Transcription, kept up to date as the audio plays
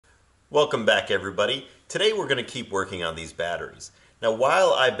Welcome back, everybody. Today we're going to keep working on these batteries. Now,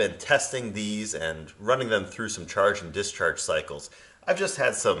 while I've been testing these and running them through some charge and discharge cycles, I've just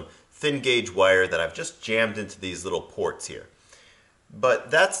had some thin gauge wire that I've just jammed into these little ports here. But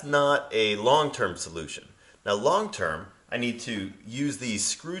that's not a long-term solution. Now, long-term, I need to use these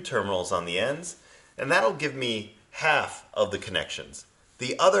screw terminals on the ends, and that'll give me half of the connections.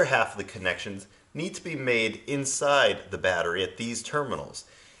 The other half of the connections need to be made inside the battery at these terminals.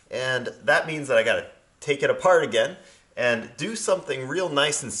 And that means that I got to take it apart again and do something real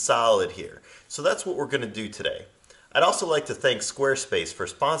nice and solid here. So that's what we're going to do today. I'd also like to thank Squarespace for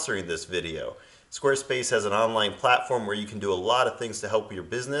sponsoring this video. Squarespace has an online platform where you can do a lot of things to help your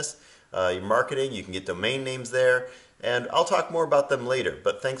business, your marketing. You can get domain names there, and I'll talk more about them later,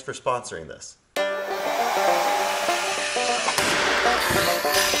 but thanks for sponsoring this.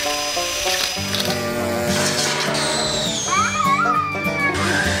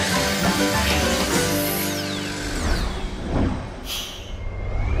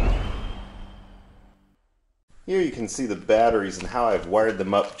 Here you can see the batteries and how I've wired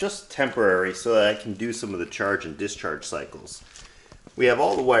them up just temporary so that I can do some of the charge and discharge cycles. We have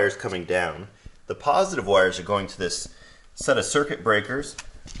all the wires coming down. The positive wires are going to this set of circuit breakers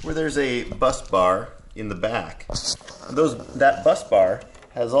where there's a bus bar in the back. That bus bar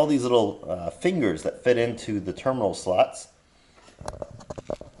has all these little fingers that fit into the terminal slots.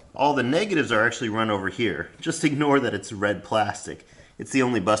 All the negatives are actually run over here. Just ignore that it's red plastic. It's the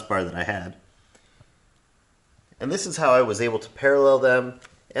only bus bar that I had. And this is how I was able to parallel them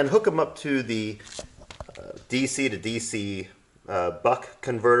and hook them up to the DC to DC buck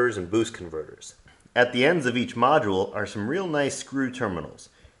converters and boost converters. At the ends of each module are some real nice screw terminals.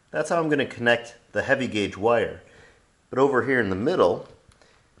 That's how I'm going to connect the heavy gauge wire. But over here in the middle,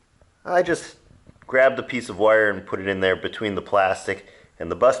 I just grabbed a piece of wire and put it in there between the plastic and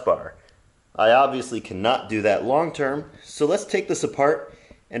the bus bar. I obviously cannot do that long term, so let's take this apart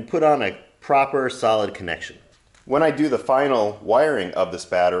and put on a proper solid connection. When I do the final wiring of this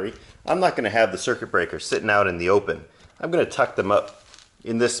battery, I'm not going to have the circuit breaker sitting out in the open. I'm going to tuck them up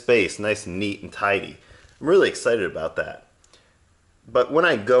in this space, nice and neat and tidy. I'm really excited about that. But when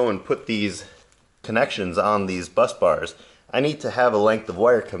I go and put these connections on these bus bars, I need to have a length of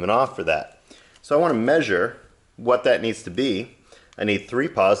wire coming off for that. So I want to measure what that needs to be. I need 3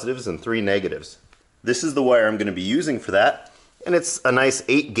 positives and 3 negatives. This is the wire I'm going to be using for that, and it's a nice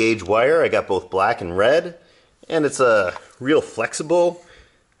 8 gauge wire. I got both black and red. And it's a real flexible,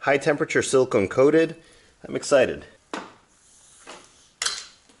 high temperature silicone coated. I'm excited.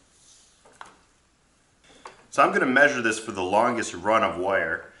 So I'm going to measure this for the longest run of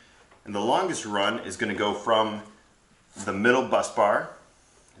wire. And the longest run is going to go from the middle bus bar.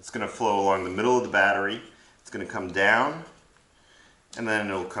 It's going to flow along the middle of the battery. It's going to come down, and then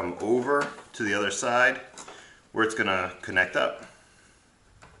it'll come over to the other side where it's going to connect up.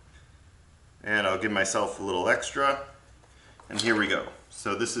 And I'll give myself a little extra, and here we go.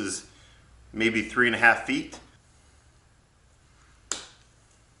 So this is maybe 3.5 feet.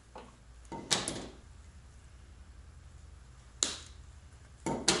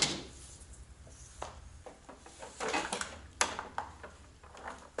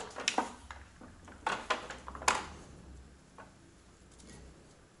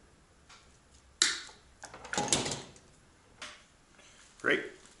 Great.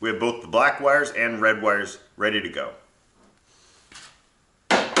 We have both the black wires and red wires ready to go.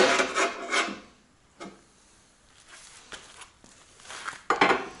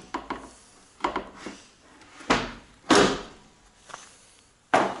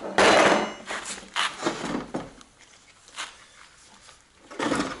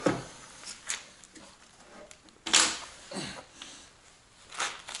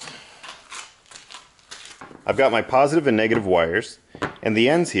 I've got my positive and negative wires, and the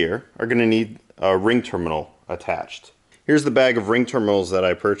ends here are going to need a ring terminal attached. Here's the bag of ring terminals that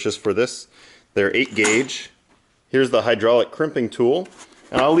I purchased for this. They're 8 gauge. Here's the hydraulic crimping tool,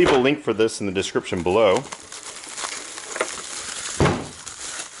 and I'll leave a link for this in the description below.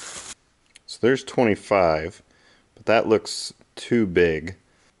 So there's 25, but that looks too big.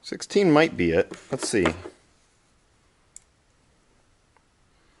 16 might be it. Let's see.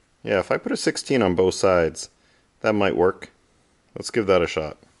 Yeah, if I put a 16 on both sides, that might work. Let's give that a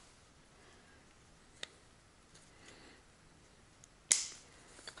shot.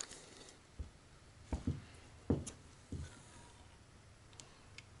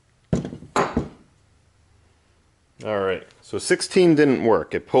 Alright, so 16 didn't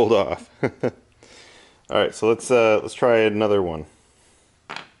work. It pulled off. Alright, so let's try another one.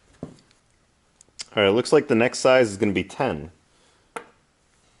 Alright, it looks like the next size is going to be 10.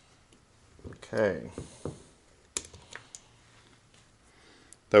 Okay.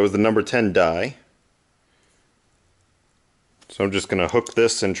 That was the number 10 die. So I'm just going to hook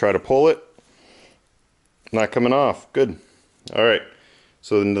this and try to pull it. Not coming off. Good. Alright.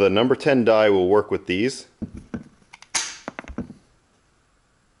 So the number 10 die will work with these.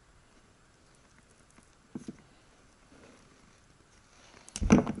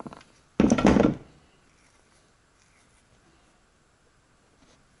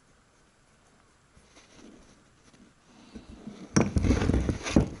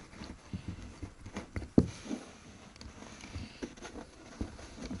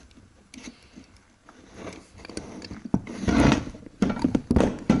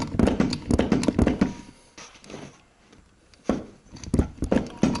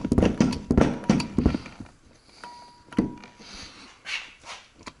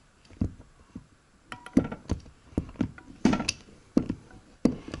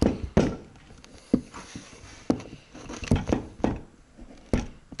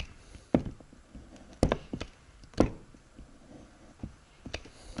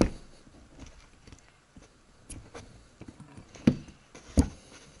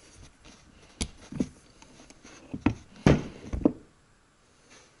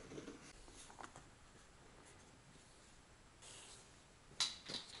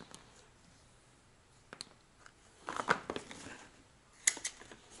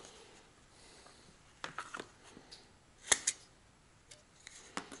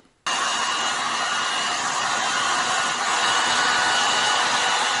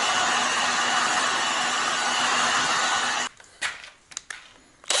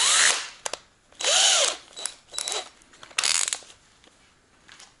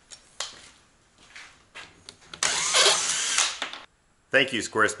 Thank you,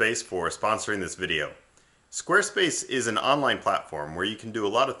 Squarespace, for sponsoring this video. Squarespace is an online platform where you can do a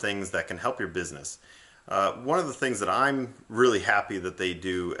lot of things that can help your business. One of the things that I'm really happy that they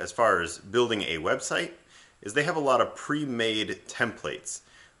do as far as building a website is they have a lot of pre-made templates.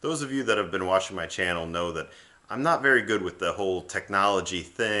 Those of you that have been watching my channel know that I'm not very good with the whole technology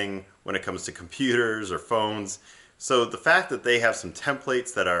thing when it comes to computers or phones. So the fact that they have some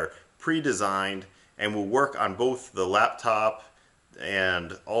templates that are pre-designed and will work on both the laptop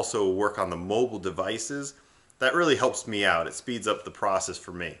and also work on the mobile devices, that really helps me out. It speeds up the process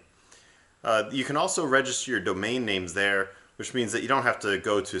for me. You can also register your domain names there, which means that you don't have to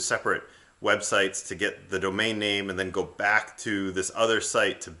go to separate websites to get the domain name and then go back to this other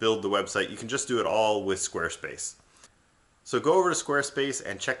site to build the website. You can just do it all with Squarespace. So go over to Squarespace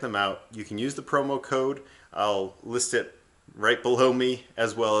and check them out. You can use the promo code. I'll list it right below me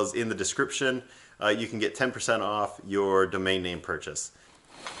as well as in the description. You can get 10% off your domain name purchase.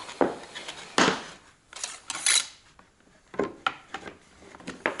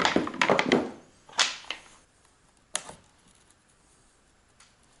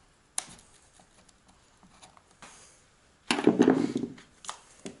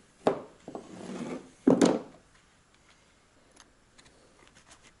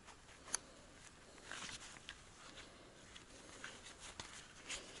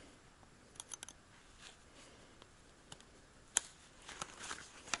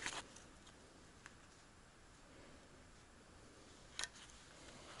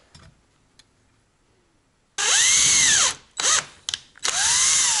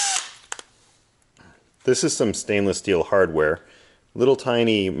 This is some stainless steel hardware, little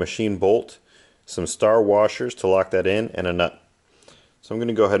tiny machine bolt, some star washers to lock that in, and a nut. So I'm going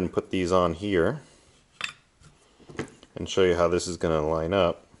to go ahead and put these on here and show you how this is going to line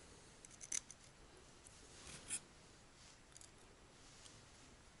up.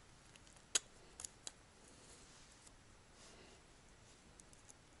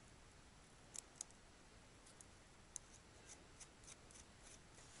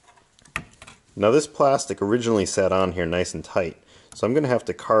 Now this plastic originally sat on here nice and tight, so I'm going to have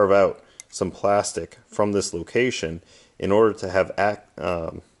to carve out some plastic from this location in order to have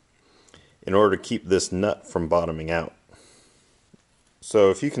in order to keep this nut from bottoming out.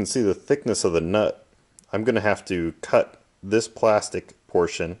 So if you can see the thickness of the nut, I'm going to have to cut this plastic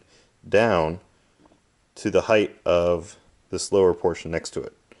portion down to the height of this lower portion next to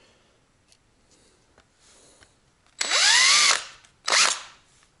it.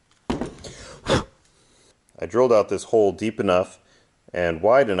 I drilled out this hole deep enough and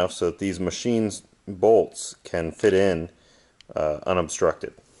wide enough so that these machines bolts can fit in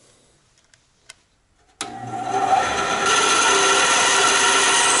unobstructed.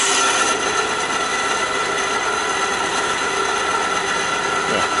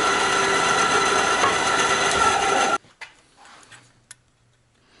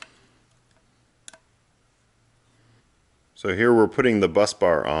 So here we're putting the bus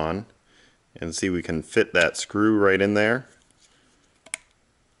bar on, and see, we can fit that screw right in there,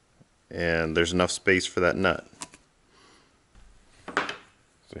 and there's enough space for that nut.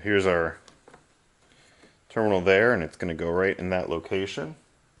 So here's our terminal there, and it's going to go right in that location.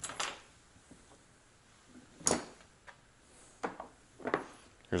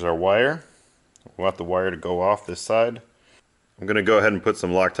 Here's our wire. We want the wire to go off this side. I'm going to go ahead and put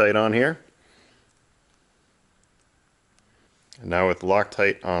some Loctite on here. And now with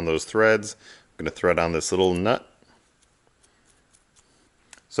Loctite on those threads, I'm going to thread on this little nut.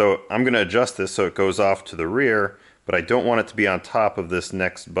 So I'm going to adjust this so it goes off to the rear, but I don't want it to be on top of this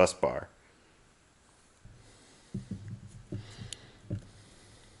next bus bar.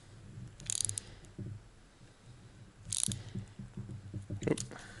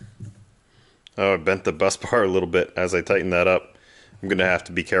 Oh, I bent the bus bar a little bit as I tighten that up. I'm going to have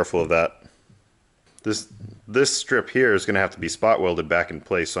to be careful of that. This strip here is going to have to be spot welded back in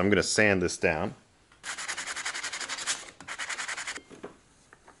place, so I'm going to sand this down.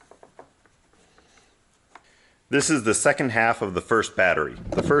 This is the second half of the first battery.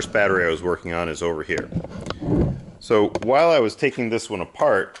 The first battery I was working on is over here. So while I was taking this one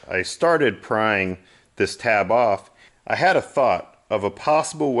apart, I started prying this tab off. I had a thought of a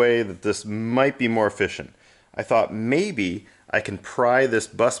possible way that this might be more efficient. I thought maybe I can pry this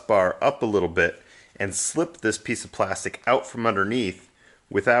bus bar up a little bit and slip this piece of plastic out from underneath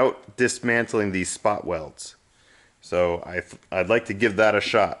without dismantling these spot welds. So I'd like to give that a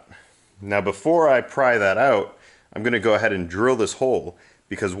shot. Now before I pry that out, I'm going to go ahead and drill this hole,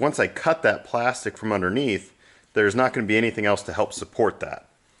 because once I cut that plastic from underneath, there's not going to be anything else to help support that.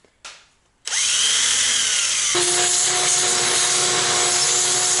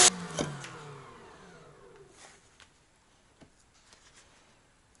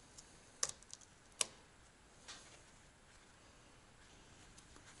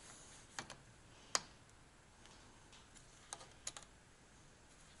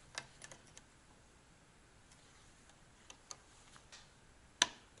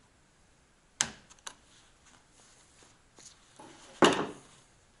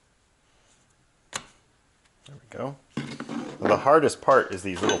 There we go. Now the hardest part is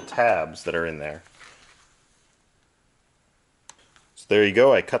these little tabs that are in there. So there you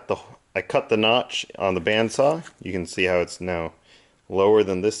go. I cut the notch on the bandsaw. You can see how it's now lower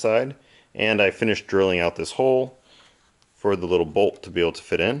than this side, and I finished drilling out this hole for the little bolt to be able to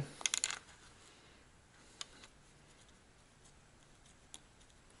fit in.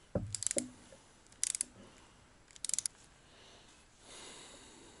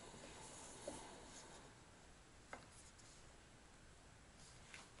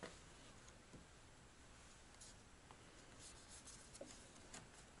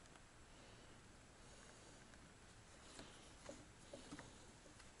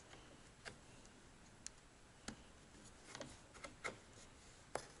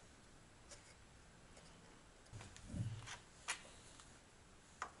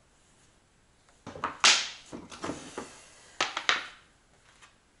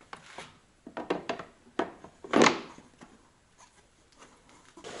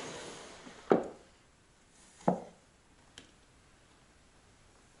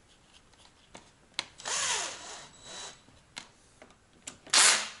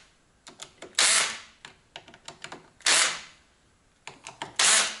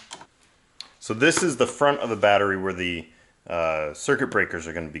 So this is the front of the battery where the circuit breakers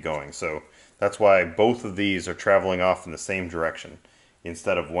are going to be going. So that's why both of these are traveling off in the same direction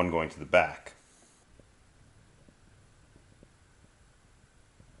instead of one going to the back.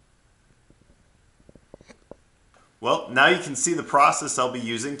 Well, now you can see the process I'll be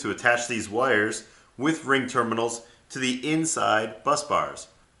using to attach these wires with ring terminals to the inside bus bars.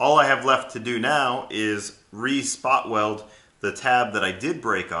 All I have left to do now is re-spot weld the tab that I did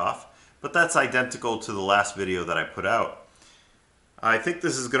break off, but that's identical to the last video that I put out. I think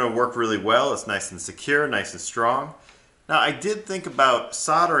this is going to work really well. It's nice and secure, nice and strong. Now I did think about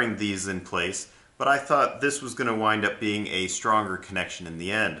soldering these in place, but I thought this was going to wind up being a stronger connection in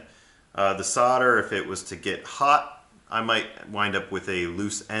the end. The solder, if it was to get hot, I might wind up with a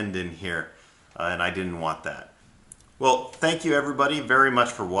loose end in here, and I didn't want that. Well, thank you everybody very much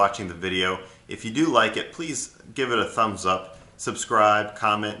for watching the video. If you do like it, please give it a thumbs up, subscribe,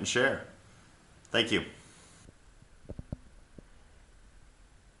 comment, and share. Thank you.